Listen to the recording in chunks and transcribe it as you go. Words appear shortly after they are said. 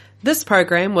This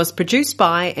program was produced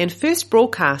by and first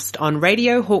broadcast on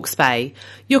Radio Hawke's Bay,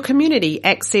 your community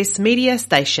access media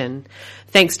station.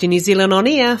 Thanks to New Zealand On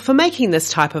Air for making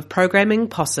this type of programming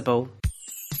possible.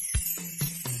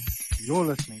 You're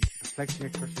listening to the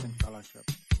Flaxmere Christian Fellowship.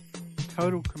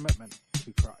 Total commitment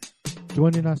to Christ.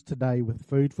 Joining us today with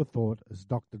Food for Thought is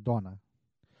Dr. Donna,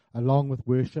 along with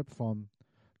worship from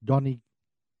Donnie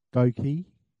Goki,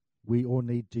 We All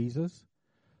Need Jesus,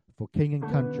 For King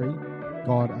and Country,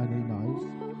 God Only Knows,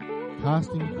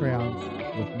 Casting Crowns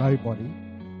with Nobody,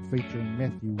 featuring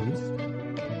Matthew West,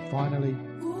 and finally,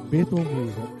 Bethel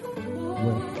Music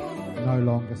with No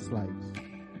Longer Slaves.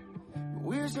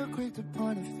 We're so quick to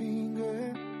point a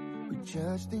finger, we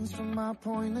judge things from our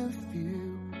point of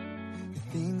view. The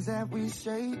things that we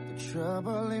say, the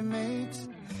trouble it makes,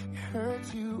 it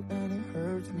hurts you and it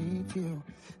hurts me too.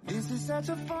 This is such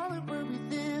a fallen world we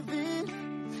live in.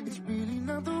 It's really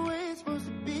not the way it's supposed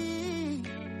to be.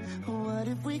 What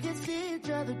if we could see each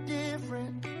other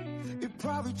different? It'd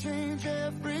probably change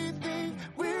everything.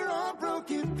 We're all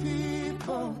broken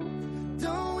people.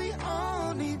 Don't we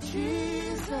all need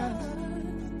Jesus?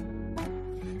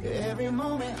 Every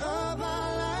moment of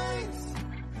our lives,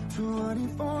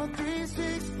 24, 3,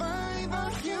 6, 5, our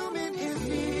human is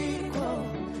equal.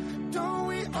 Don't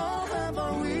we all have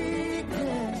our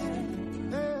weakness?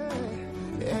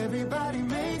 Everybody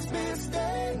makes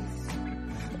mistakes.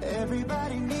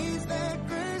 Everybody needs that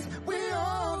grace. We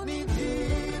all need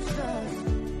Jesus.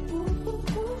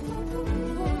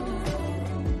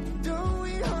 Don't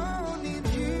we all need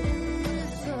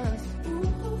Jesus?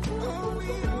 Oh,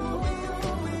 we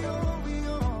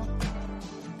all.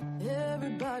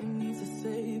 Everybody needs a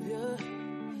savior,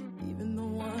 even the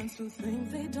ones who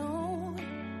think they don't.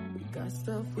 We got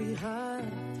stuff we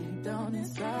hide deep down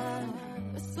inside.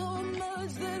 There's so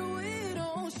much that we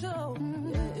don't show.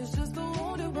 Yeah, it's just the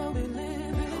wounded world we live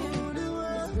in.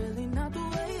 It's really not the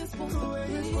way it's supposed to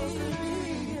be.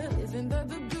 Yeah, isn't that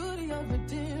the beauty of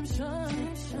redemption?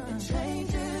 It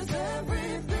changes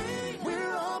everything.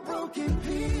 We're all broken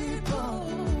people.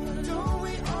 Don't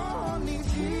we all need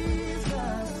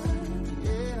Jesus?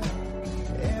 Yeah,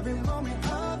 every moment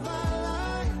of our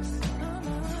lives,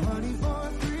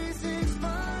 24, 3, 6,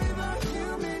 5, our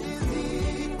human is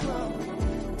equal.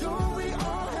 Don't we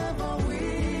all have our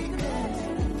weakness?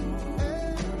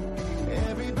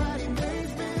 Everybody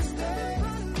makes mistakes.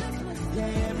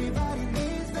 Yeah, everybody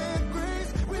needs that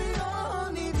grace. We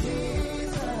all need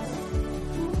Jesus.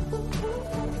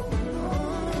 Oh,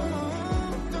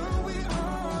 don't we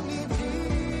all need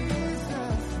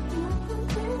Jesus?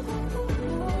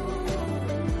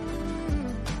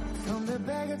 From the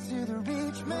beggar to the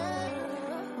rich man,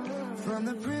 from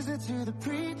the prison to the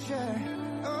preacher.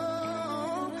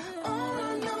 Oh, all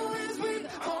I know is we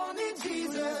all need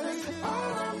Jesus.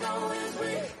 All I know is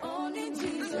we all need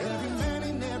Jesus. Every man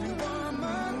and every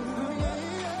woman, oh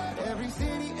yeah, every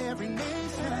city, every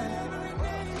nation.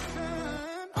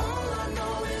 All I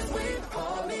know is we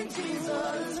all need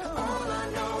Jesus. All I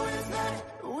know is that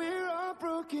we're all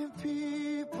broken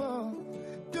people.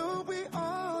 Don't we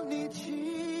all need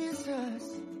Jesus?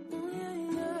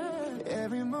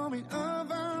 Every moment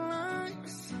of our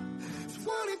lives,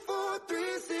 24,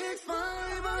 3, 6,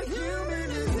 5, our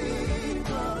human is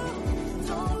equal.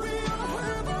 Don't we all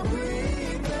have our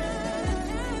weakness?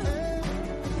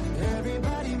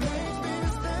 Everybody makes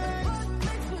mistakes.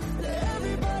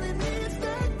 Everybody needs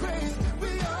that grace.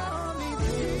 We all need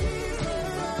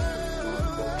Jesus.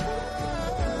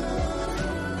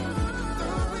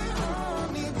 Don't we all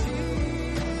need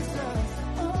Jesus?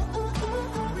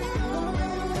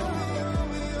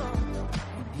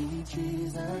 Need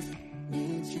Jesus,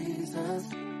 need Jesus.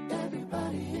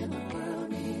 Everybody in the world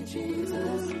need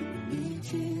Jesus. Need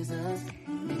Jesus,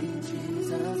 need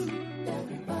Jesus.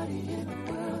 Everybody in the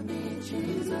world need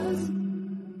Jesus.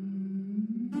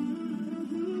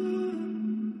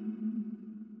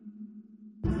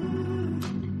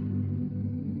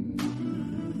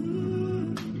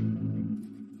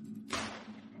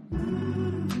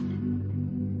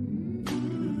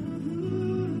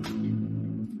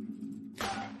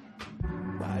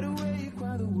 Wide awake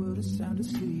while the world is sound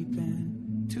asleep,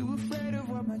 and too afraid of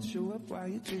what might show up while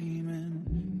you're dreaming.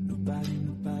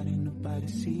 Nobody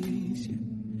sees you.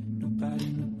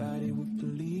 Nobody would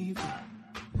believe it.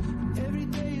 Every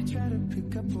day you try to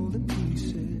pick up all the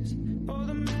pieces, all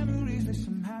the memories that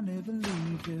somehow never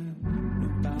leave you.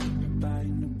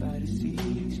 Nobody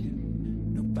sees you.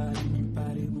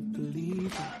 Nobody would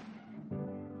believe it.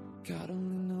 God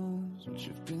only knows what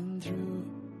you've been through.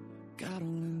 God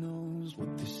only knows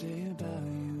what they say about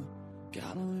you.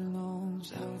 God only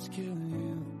knows how it's killing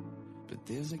you. But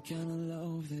there's a kind of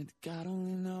love that God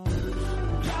only knows.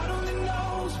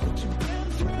 what you've been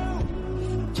through.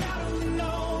 God only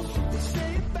knows what they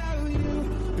say about you,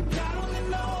 but God only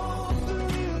knows the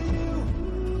real you.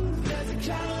 There's a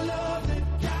kind of love that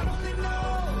God only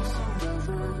knows.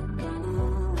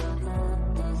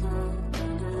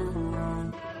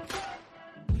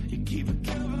 You keep a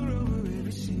cover over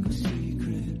every single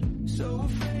secret, so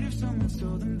afraid if someone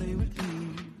saw them they would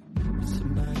leave. But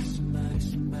somebody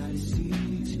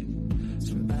sees you.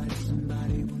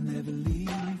 Somebody will never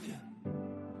leave you.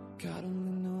 God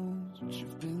only knows what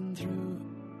you've been through.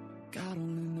 God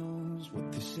only knows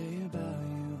what they say about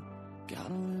you.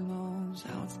 God only knows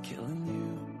how it's killing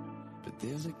you. But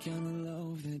there's a kind of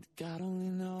love that God only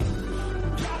knows.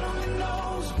 God only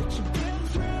knows what you've been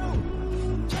through.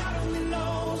 God only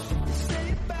knows what they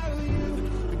say about you.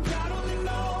 But God only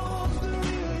knows the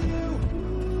real you.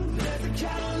 There's a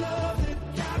kind of love that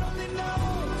God only knows.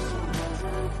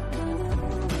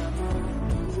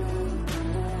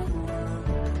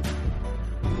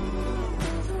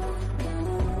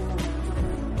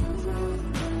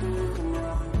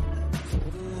 For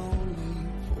the lonely,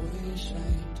 for the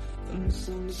ashamed, the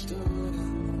misunderstood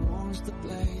and the ones to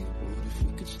blame. What if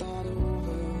we could start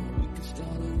over? We could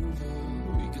start over.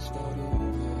 We could start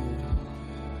over.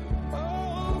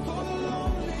 Oh, for the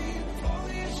lonely, for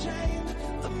the ashamed,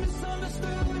 the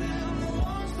misunderstood and the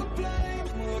ones to blame.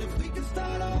 What if we could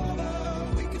start over?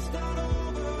 We could start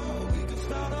over. We could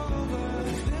start over.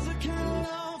 There's a kind of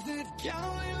love that God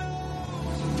only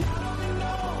knows. God only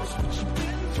knows what you've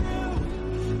been through.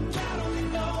 God only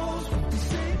knows what they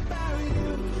say about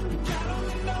you. God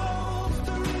only knows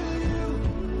the real you.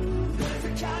 There's a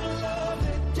kind of love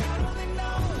that God only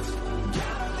knows.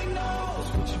 God only knows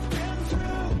what you've been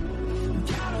through.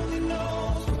 God only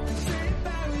knows what they say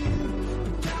about you.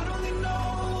 God only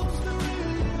knows the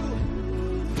real you.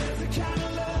 There's a kind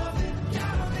of love that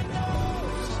God only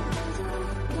knows.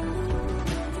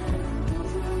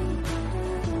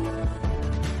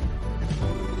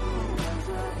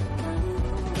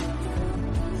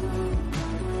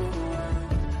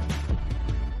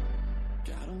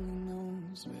 God only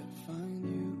knows where to find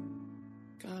you.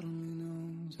 God only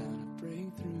knows how to break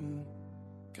through.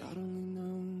 God only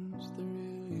knows the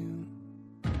real you.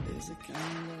 There's a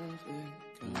kind of love that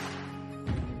God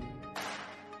only knows.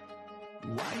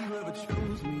 Why you ever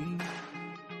chose me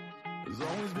has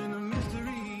always been a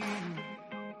mystery.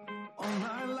 All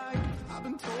my life I've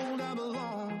been told I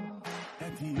belong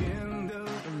at the end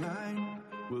of the line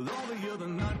with all the other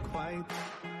not quite,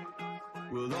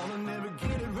 with all that never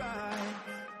get it right.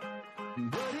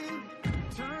 But it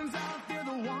turns out they're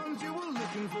the ones you were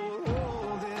looking for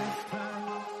all this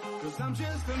time. 'Cause I'm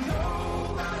just a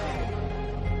nobody,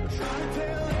 trying to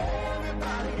tell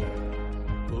everybody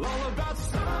all about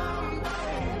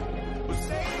somebody who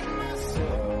saved my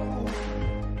soul.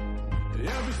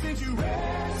 Ever since you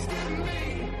rescued me,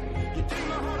 you gave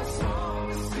my heart a song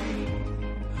to sing.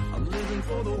 I'm living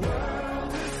for the world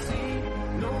to see,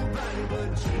 nobody but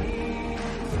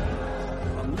Jesus.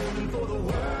 I'm living for the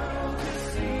world to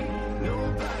see,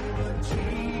 nobody but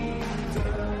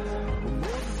Jesus. When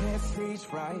Moses had stage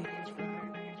fright,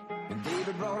 and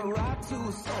David brought a rock to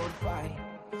a sword fight.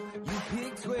 You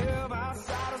picked 12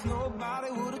 outsiders nobody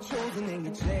would have chosen, and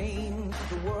you changed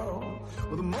the world.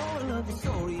 Well, the moral of the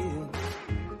story is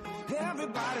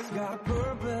everybody's got a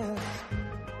purpose.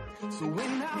 So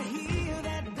when I hear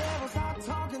that devil start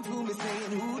talking to me,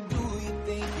 saying, who do you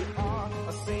think you are?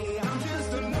 I say, I'm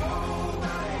just a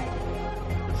nobody,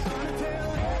 trying to tell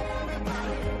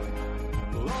everybody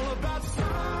all about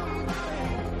somebody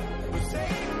who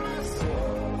saved my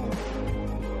soul.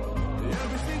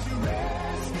 Ever since you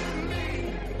rescued me,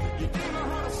 you gave my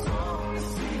heart a song to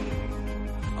sing.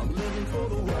 I'm living for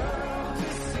the world to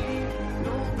see,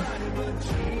 nobody but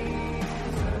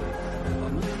Jesus.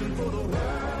 I'm living for the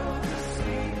world to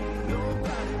see,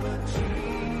 nobody but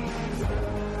Jesus.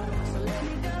 So let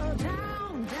me go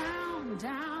down, down,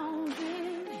 down in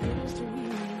history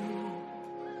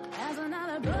as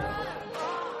another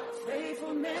blood-bought,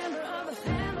 faithful member of the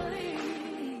family.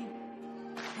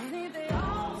 And if they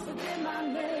all forget my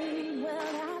name,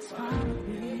 well, that's fine with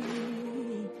me.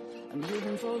 I'm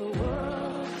living for the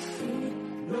world to see,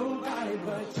 nobody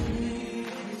but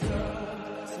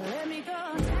Jesus. So let me go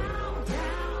down,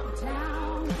 down,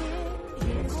 down in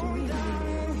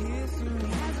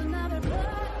history as another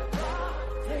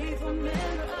blood-bought, faithful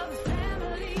member of the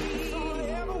family.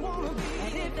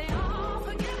 And if they all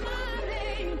forget my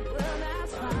name, well,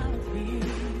 that's fine with me.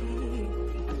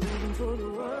 I'm living for the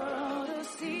world to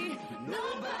see,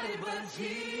 nobody but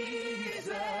Jesus.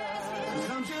 'Cause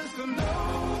I'm just a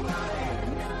nobody,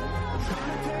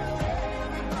 trying to tell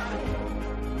everybody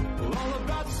all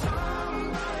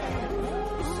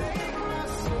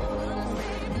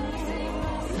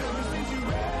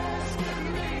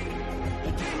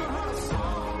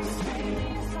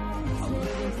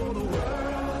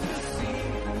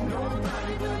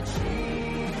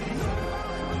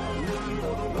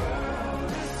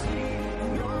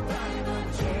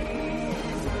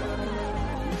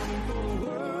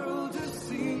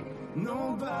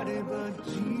like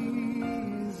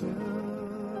Jesus.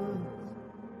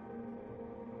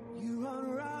 You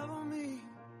unravel me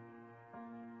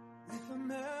with a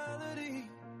melody.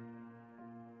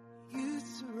 You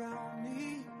surround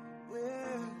me with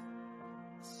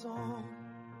a song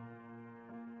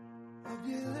of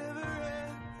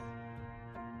deliverance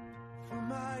from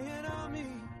my enemies,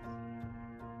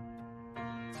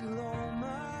 till all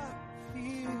my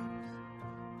fears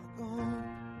are gone.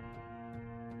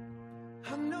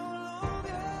 I'm no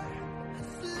longer a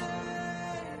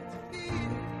slave to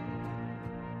fear.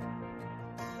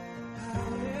 I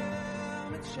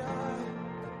am a child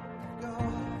of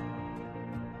God.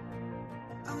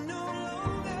 I'm no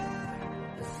longer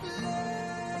a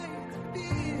slave to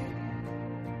fear.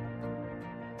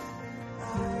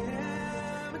 I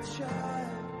am a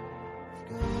child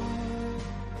of God.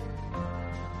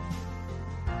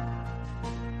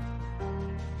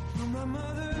 From my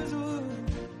mother's womb,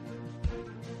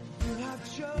 you have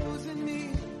chosen me.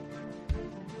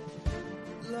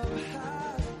 Love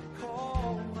has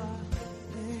called my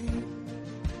name.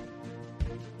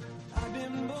 I've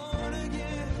been born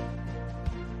again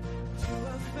to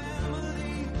a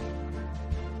family.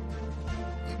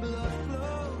 Your blood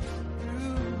flows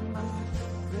through my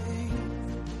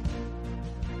veins.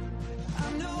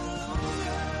 I'm no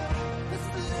longer a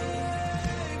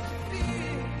slave to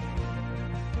fear.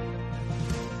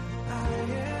 I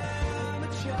am a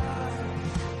child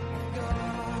of God.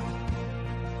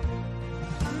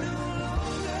 I'm no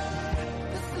longer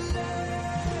a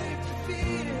slave to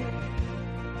fear.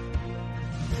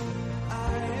 I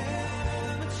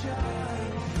am a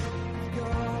child of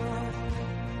God.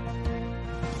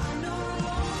 I'm no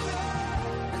longer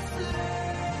a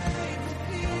slave to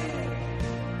fear.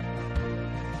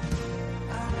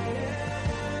 I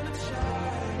am a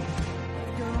child of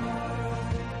God.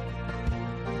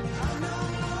 I'm no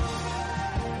longer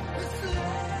a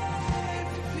slave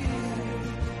to fear.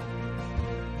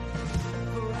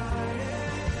 For I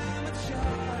am a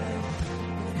child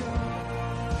of God.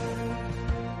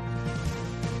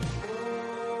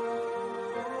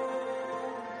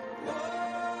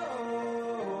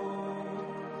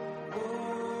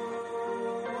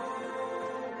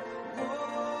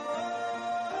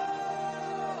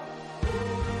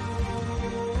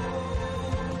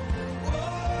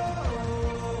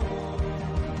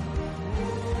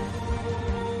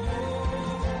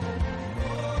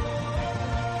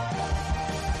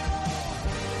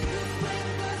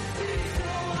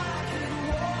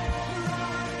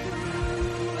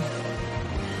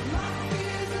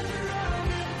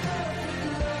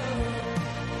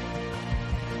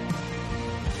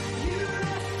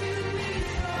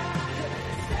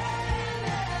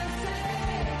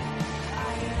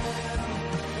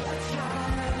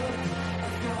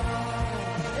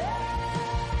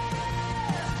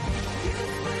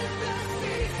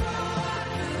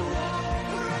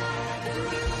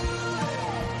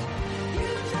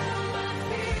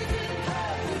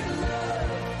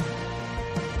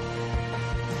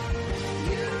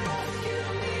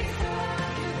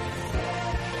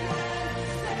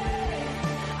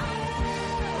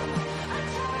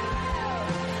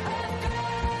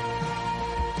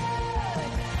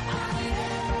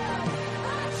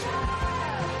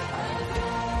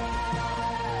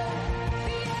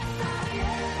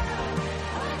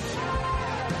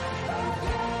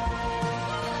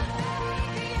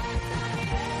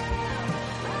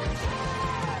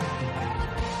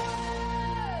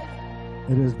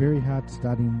 It is very hard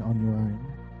studying on your own.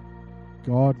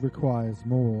 God requires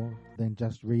more than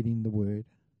just reading the Word.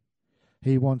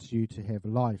 He wants you to have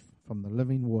life from the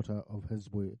living water of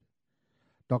His Word.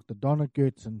 Dr. Donna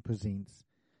Gertson presents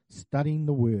Studying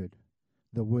the Word.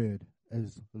 The Word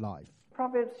is life.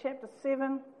 Proverbs chapter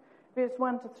 7, verse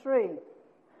 1 to 3.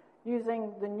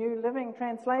 Using the New Living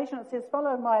Translation, it says,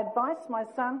 "Follow my advice, my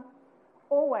son,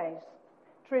 always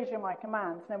treasure my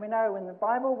commands." Now we know in the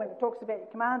Bible, when it talks about your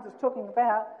commands, it's talking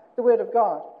about the Word of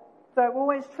God. So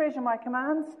always treasure my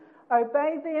commands,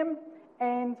 obey them,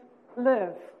 and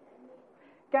live.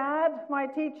 Guard my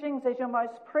teachings as your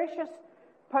most precious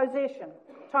possession.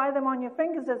 Tie them on your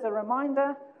fingers as a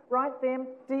reminder. Write them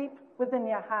deep within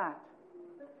your heart.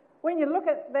 When you look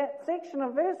at that section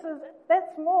of verses,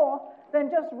 that's more than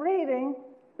just reading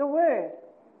the Word.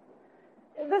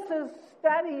 This is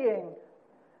studying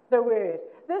the Word.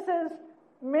 This is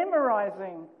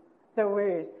memorizing the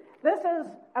Word. This is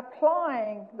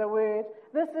applying the Word.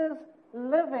 This is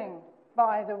living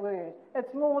by the Word.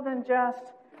 It's more than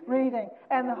just reading.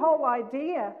 And the whole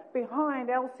idea behind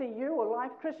LCU, or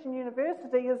Life Christian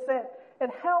University, is that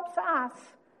it helps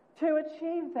us to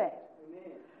achieve that.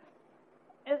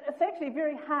 It's actually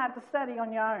very hard to study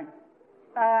on your own.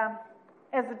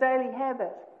 as a daily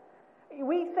habit.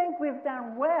 We think we've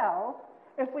done well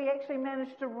if we actually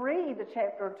manage to read a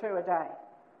chapter or two a day.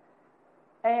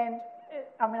 And,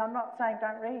 I'm not saying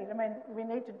don't read. We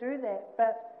need to do that.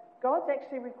 But God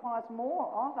actually requires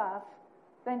more of us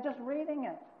than just reading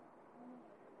it.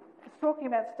 It's talking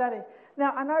about study.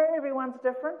 Now, I know everyone's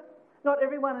different. Not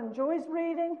everyone enjoys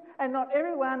reading, and not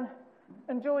everyone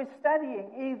enjoys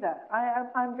studying either.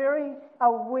 I'm very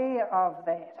aware of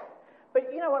that.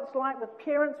 But you know what it's like with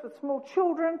parents with small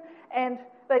children, and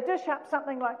they dish up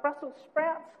something like Brussels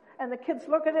sprouts, and the kids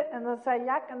look at it and they say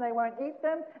yuck, and they won't eat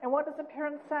them. And what does the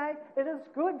parent say? It is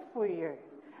good for you.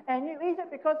 And you eat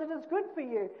it because it is good for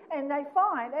you. And they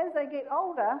find, as they get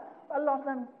older, a lot of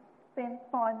them then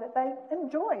find that they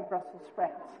enjoy Brussels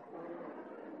sprouts.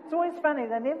 It's always funny,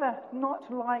 they never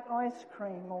not like ice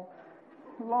cream or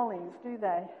lollies, do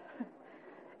they?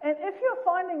 And if you're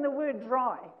finding the word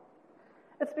dry,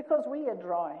 it's because we are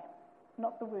dry,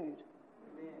 not the word.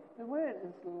 Amen. The word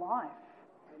is life.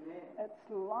 Amen. It's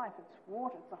life, it's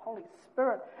water, it's the Holy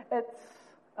Spirit. It's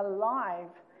alive.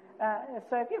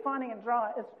 So if you're finding it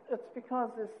dry, it's because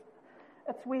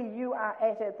it's where you are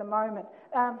at the moment.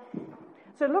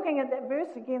 So looking at that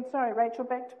verse again, sorry Rachel,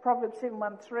 back to Proverbs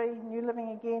 7:13, New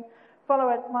Living again.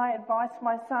 Follow my advice,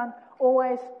 my son,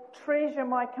 always treasure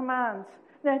my commands.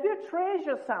 Now if you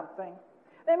treasure something,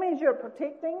 that means you're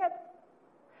protecting it,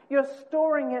 you're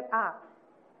storing it up.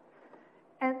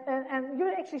 And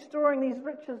you're actually storing these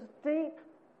riches deep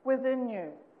within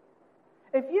you.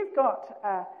 If you've got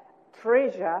a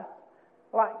treasure,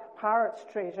 like pirate's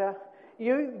treasure,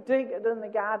 you dig it in the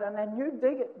garden and you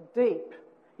dig it deep.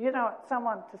 You don't want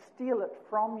someone to steal it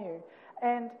from you.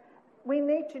 And we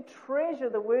need to treasure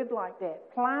the word like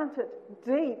that. Plant it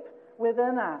deep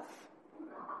within us.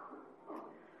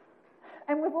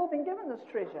 And we've all been given this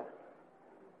treasure.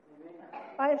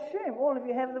 I assume all of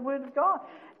you have the word of God.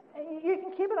 You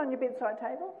can keep it on your bedside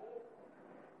table.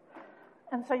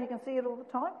 And so you can see it all the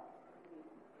time.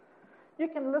 You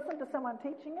can listen to someone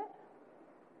teaching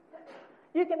it.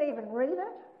 You can even read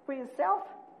it for yourself.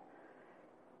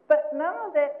 But none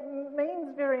of that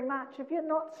means very much if you're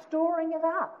not storing it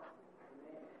up.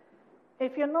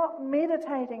 If you're not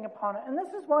meditating upon it. And this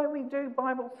is why we do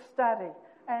Bible study.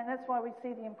 And that's why we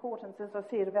see the importance, as I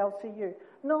said, of LCU.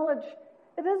 Knowledge,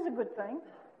 it is a good thing.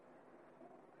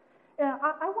 You know,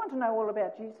 I want to know all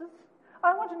about Jesus.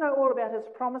 I want to know all about his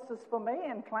promises for me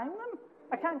and claim them.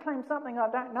 I can't claim something I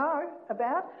don't know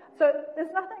about. So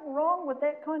there's nothing wrong with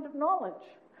that kind of knowledge.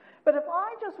 But if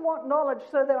I just want knowledge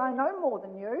so that I know more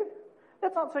than you,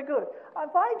 that's not so good.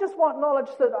 If I just want knowledge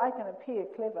so that I can appear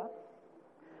clever,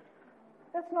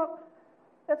 that's not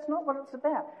what it's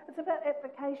about. It's about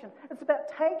application. It's about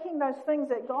taking those things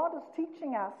that God is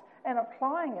teaching us and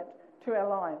applying it to our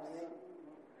lives.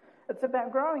 It's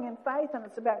about growing in faith and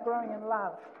it's about growing in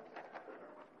love.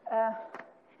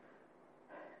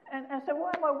 And so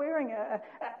why am I wearing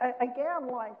a gown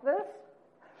like this?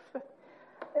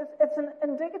 It's an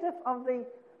indicative of the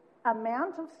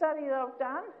amount of study that I've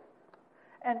done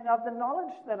and of the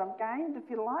knowledge that I've gained, if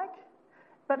you like.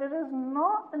 But it is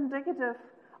not indicative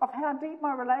of how deep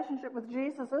my relationship with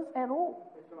Jesus is at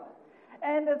all.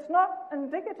 And it's not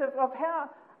indicative of how,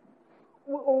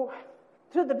 or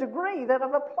to the degree that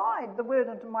I've applied the word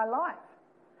into my life.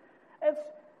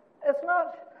 It's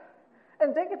not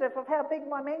indicative of how big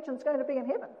my mansion's going to be in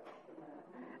heaven.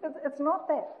 It's not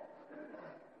that.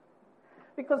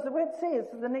 Because the word says,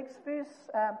 the next verse,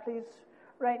 please,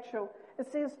 Rachel,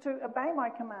 it says to obey my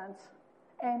commands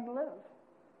and live.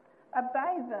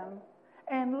 Obey them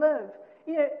and live.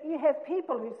 You have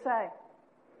people who say,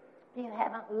 you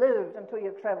haven't lived until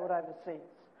you've travelled overseas.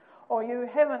 Or you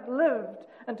haven't lived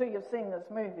until you've seen this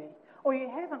movie. Or you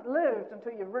haven't lived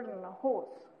until you've ridden a horse.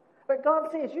 But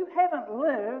God says you haven't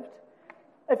lived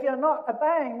if you're not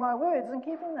obeying my words and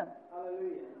keeping them.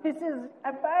 Hallelujah. He says,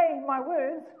 obey my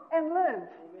words and live.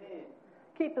 Amen.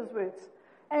 Keep his words.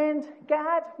 And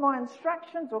guard my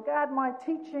instructions or guard my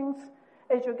teachings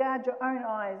as you guard your own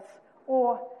eyes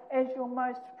or as your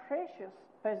most precious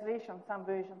possession, some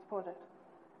versions put it.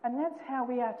 And that's how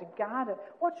we are to guard it.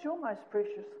 What's your most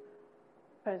precious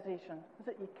possession? Is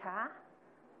it your car?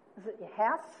 Is it your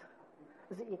house?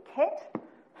 Is it your cat?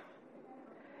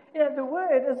 You know, the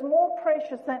word is more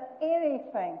precious than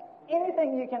anything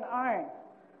you can own.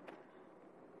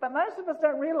 But most of us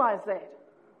don't realise that.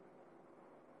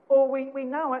 Or we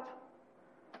know it,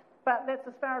 but that's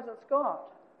as far as it's got.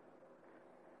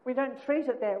 We don't treat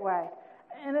it that way.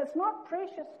 And it's not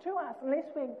precious to us unless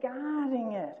we're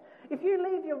guarding it. If you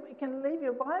can leave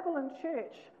your Bible in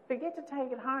church, forget to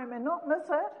take it home and not miss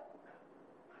it,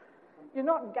 You're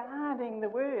not guarding the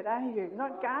word, are you? You're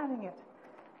not guarding it.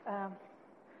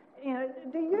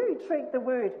 Do you treat the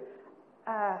word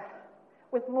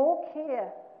with more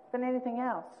care than anything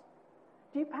else?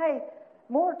 Do you pay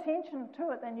more attention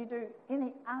to it than you do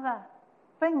any other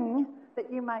thing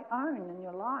that you may own in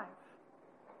your life?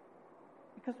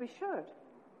 Because we should.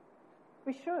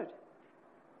 We should.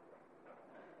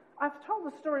 I've told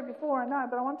the story before, I know,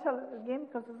 but I want to tell it again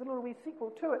because there's a little wee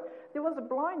sequel to it. There was a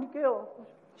blind girl.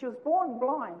 She was born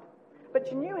blind, but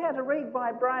she knew how to read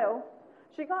by Braille.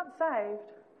 She got saved,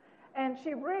 and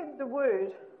she read the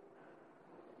word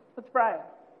with Braille.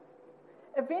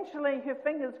 Eventually, her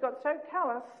fingers got so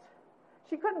calloused,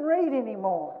 she couldn't read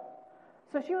anymore.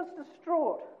 So she was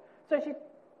distraught. So she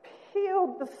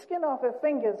peeled the skin off her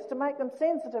fingers to make them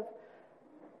sensitive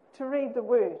to read the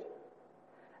word.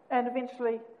 And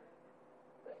eventually,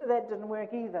 that didn't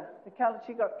work either.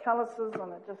 She got calluses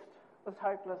and it just was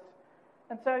hopeless.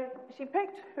 And so she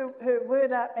picked her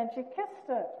word up and she kissed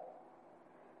it,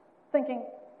 thinking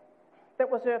that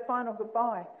was her final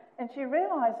goodbye. And she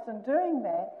realised in doing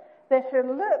that her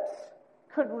lips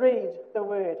could read the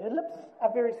word. Her lips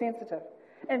are very sensitive.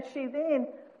 And she then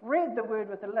read the word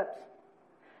with her lips.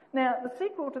 Now, the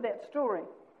sequel to that story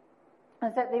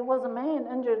is that there was a man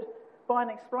injured by an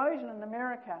explosion in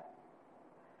America.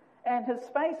 And his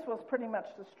face was pretty much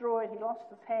destroyed. He lost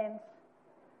his hands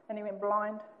and he went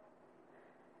blind.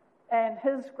 And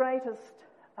his greatest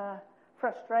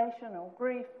frustration or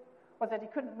grief was that he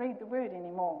couldn't read the word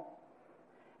anymore.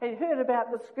 He heard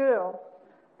about this girl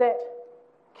that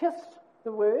kissed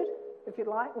the word, if you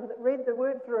like, read the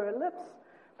word through her lips,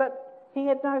 but he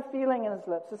had no feeling in his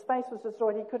lips. His face was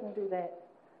destroyed. He couldn't do that.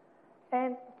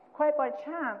 And quite by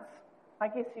chance, I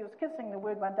guess he was kissing the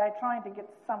word one day, trying to get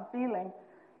some feeling.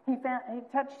 He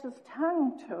touched his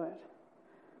tongue to it.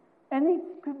 And he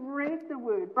could read the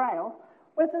word, Braille,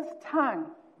 with his tongue.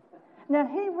 Now,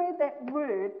 he read that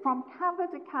word from cover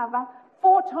to cover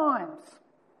 4 times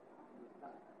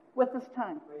with his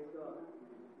tongue.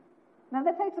 Now,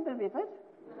 that takes a bit of effort.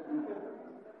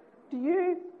 Do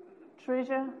you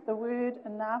treasure the word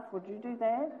enough? Would you do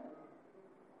that?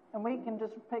 And we can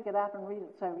just pick it up and read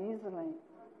it so easily.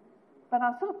 But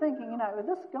I'm sort of thinking, with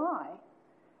this guy,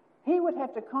 he would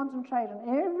have to concentrate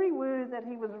on every word that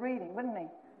he was reading, wouldn't he?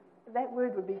 That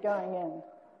word would be going in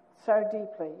so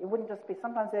deeply. It wouldn't just be,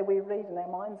 sometimes that we read in our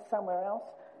minds somewhere else.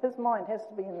 His mind has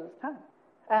to be in his tongue.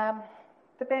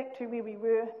 Back to where we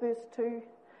were, verse 2.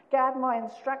 Guard my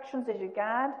instructions as you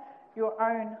guard your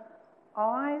own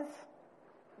eyes.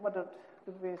 What did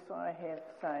the verse I have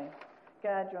say?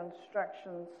 Guard your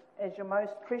instructions as your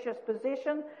most precious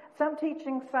possession. Some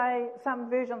versions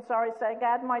say,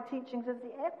 guard my teachings as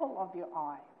the apple of your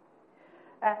eye.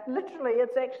 Literally,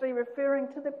 it's actually referring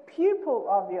to the pupil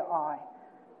of your eye.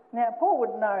 Now, Paul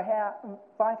would know how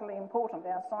vitally important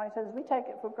our sight is. We take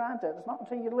it for granted. It's not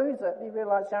until you lose it you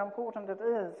realise how important it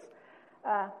is.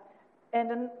 And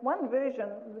in one version,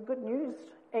 the Good News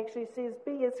actually says,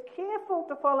 be as careful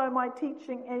to follow my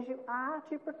teaching as you are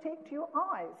to protect your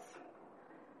eyes.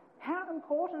 How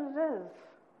important it is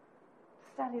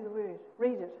to study the word,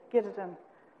 read it, get it in.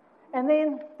 And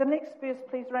then the next verse,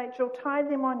 please, Rachel, tie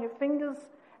them on your fingers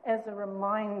as a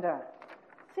reminder.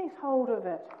 Seize hold of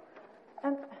it.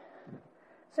 And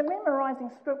so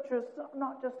memorising scripture is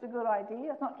not just a good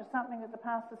idea. It's not just something that the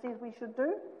pastor says we should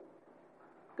do.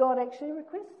 God actually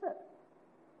requests it.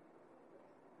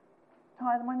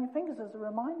 Tie them on your fingers as a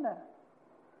reminder.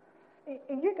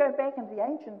 If you go back into the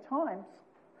ancient times,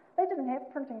 they didn't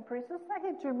have printing presses. They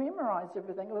had to memorise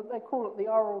everything. They call it the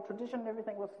oral tradition.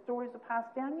 Everything was stories are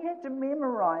passed down. You had to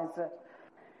memorise it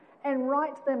and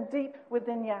write them deep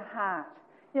within your heart.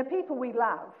 People we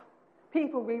love,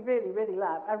 people we really, really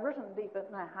love, are written deep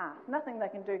in our heart. Nothing they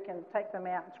can do can take them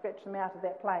out and scratch them out of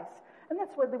that place. And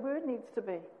that's where the word needs to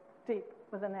be, deep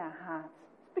within our hearts.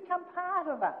 It's become part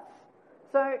of us.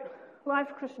 So, Life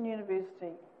Christian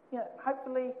University,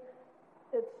 hopefully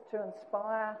it's to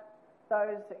inspire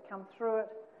those that come through it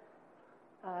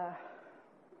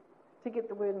to get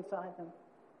the word inside them.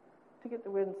 To get the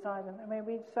word inside them. I mean,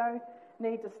 we so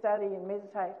need to study and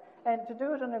meditate. And to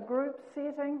do it in a group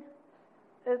setting,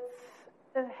 it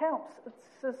helps. It's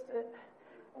just,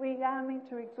 we are meant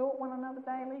to exhort one another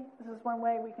daily. This is one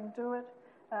way we can do it.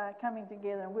 Coming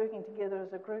together and working together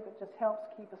as a group, it just helps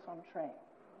keep us on track.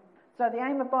 So the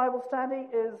aim of Bible study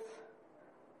is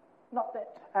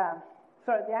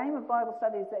the aim of Bible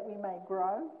study is that we may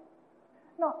grow,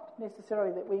 not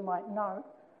necessarily that we might know,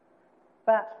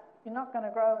 but you're not going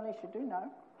to grow unless you do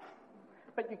know.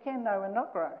 But you can know and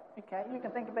not grow. Okay, you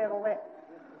can think about all that.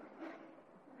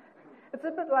 It's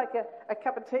a bit like a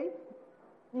cup of tea.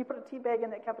 You put a tea bag in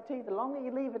that cup of tea, the longer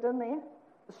you leave it in there,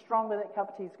 the stronger that cup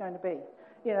of tea is going to be.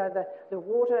 You know, the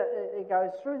water, it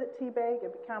goes through the tea bag,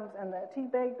 and the tea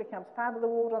bag becomes part of the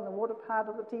water, and the water part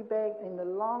of the tea bag, and the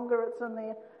longer it's in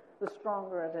there, the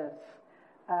stronger it is.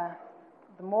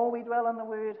 The more we dwell on the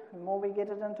Word, the more we get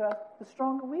it into us, the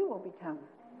stronger we will become.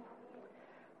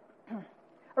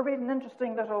 I read an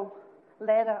interesting little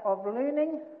ladder of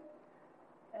learning,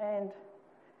 and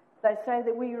they say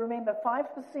that we remember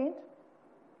 5%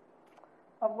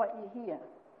 of what you hear.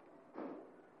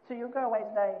 So you'll go away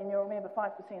today and you'll remember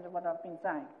 5% of what I've been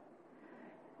saying.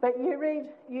 But you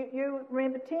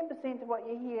remember 10% of what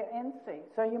you hear and see.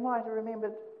 So you might have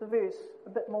remembered the verse a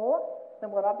bit more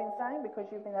than what I've been saying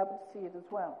because you've been able to see it as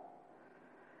well.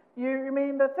 You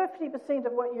remember 50%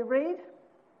 of what you read,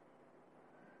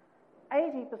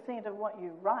 80% of what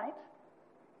you write.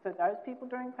 So those people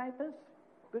doing papers,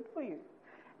 good for you.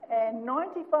 And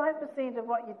 95% of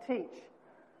what you teach.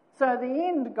 So the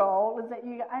end goal is that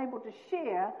you're able to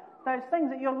share those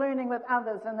things that you're learning with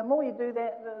others, and the more you do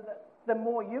that, the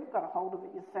more you've got a hold of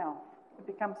it yourself. It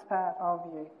becomes part of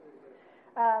you.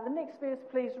 The next verse,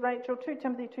 please, Rachel, 2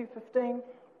 Timothy 2:15.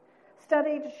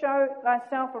 Study to show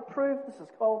thyself approved, this is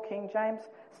Old King James,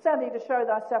 study to show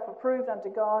thyself approved unto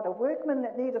God, a workman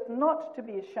that needeth not to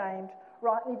be ashamed,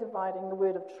 rightly dividing the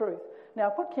word of truth. Now,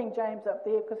 I put King James up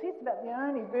there because he's about the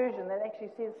only version that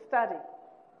actually says study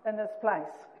in this place.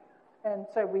 And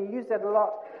so we use that a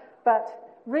lot. But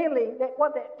really,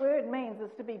 what that word means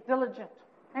is to be diligent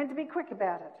and to be quick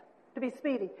about it, to be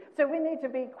speedy. So we need to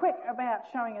be quick about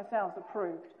showing ourselves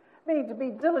approved. We need to be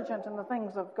diligent in the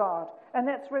things of God. And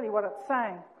that's really what it's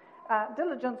saying.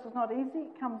 Diligence is not easy.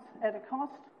 It comes at a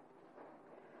cost.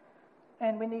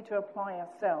 And we need to apply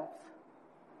ourselves.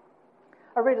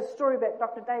 I read a story about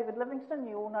Dr. David Livingstone.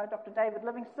 You all know Dr. David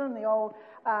Livingstone, the old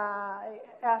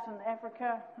out in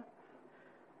Africa,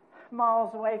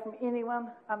 miles away from anyone.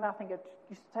 I think it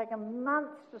used to take him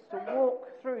months just to walk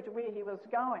through to where he was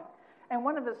going. And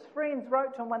one of his friends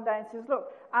wrote to him one day and says,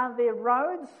 look, are there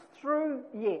roads through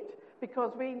yet?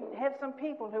 Because we have some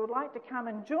people who would like to come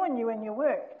and join you in your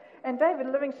work. And David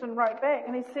Livingstone wrote back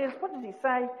and he says, what did he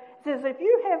say? He says, if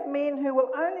you have men who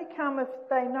will only come if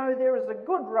they know there is a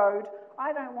good road,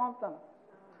 I don't want them.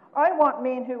 I want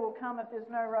men who will come if there's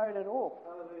no road at all.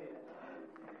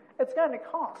 It's going to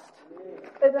cost.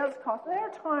 It does cost. There are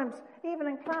times, even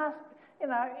in class,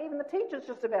 even the teachers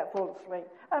just about fall asleep.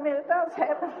 I mean, it does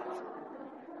happen.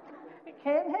 It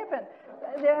can happen.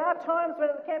 There are times when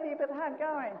it can be a bit hard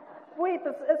going.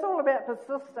 It's all about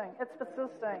persisting. It's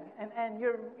persisting, and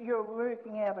you're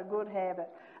working out a good habit.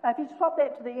 If you swap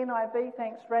that to the NIV,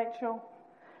 thanks, Rachel.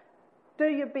 Do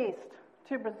your best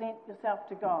to present yourself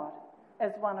to God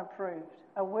as one approved,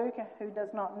 a worker who does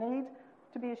not need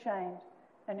to be ashamed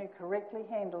and who correctly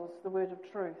handles the word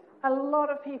of truth. A lot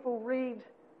of people read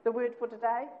the word for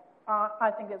today.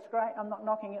 I think it's great. I'm not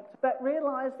knocking it. But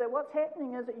realise that what's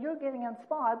happening is that you're getting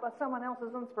inspired by someone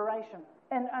else's inspiration.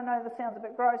 And I know this sounds a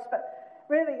bit gross, but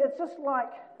really it's like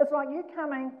you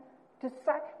coming to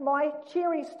suck my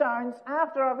cherry stones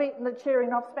after I've eaten the cherry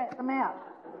and I've spat them out.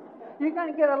 You're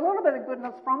going to get a little bit of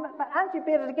goodness from it, but aren't you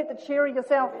better to get the cherry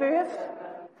yourself first?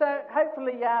 So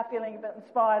hopefully you are feeling a bit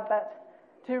inspired, but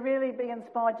to really be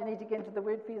inspired, you need to get into the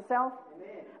Word for yourself.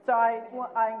 Amen. So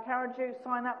I encourage you,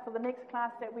 sign up for the next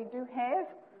class that we do have,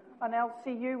 and I'll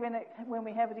see you when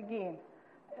we have it again.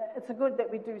 It's good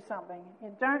that we do something.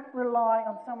 You don't rely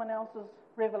on someone else's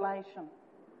revelation.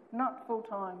 Not full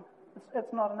time.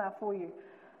 It's not enough for you.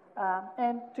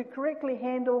 And to correctly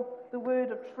handle the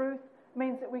word of truth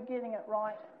means that we're getting it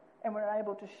right and we're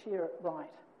able to share it right.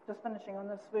 Just finishing on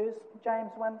this verse,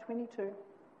 James 1:22.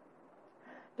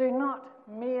 Do not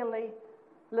merely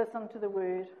listen to the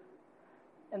word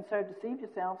and so deceive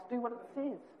yourselves. Do what it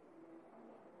says.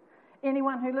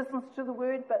 Anyone who listens to the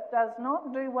word but does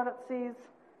not do what it says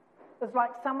is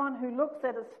like someone who looks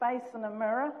at his face in a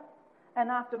mirror and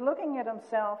after looking at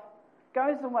himself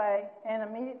goes away and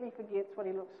immediately forgets what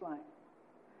he looks like.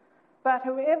 But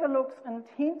whoever looks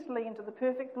intently into the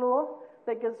perfect law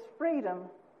that gives freedom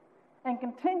and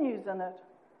continues in it,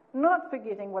 not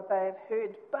forgetting what they have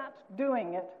heard, but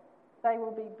doing it, they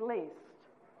will be blessed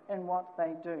in what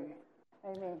they do.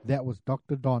 Amen. That was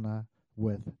Dr. Donna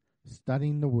with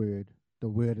Studying the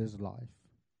Word is Life.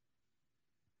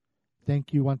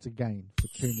 Thank you once again for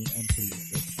tuning into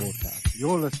this broadcast.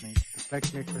 You're listening to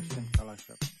Flaxmere Christian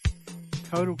Fellowship.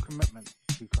 Total commitment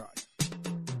to Christ.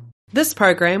 This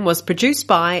program was produced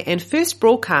by and first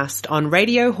broadcast on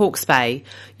Radio Hawke's Bay,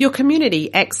 your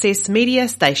community access media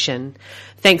station.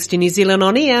 Thanks to New Zealand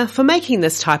On Air for making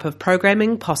this type of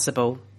programming possible.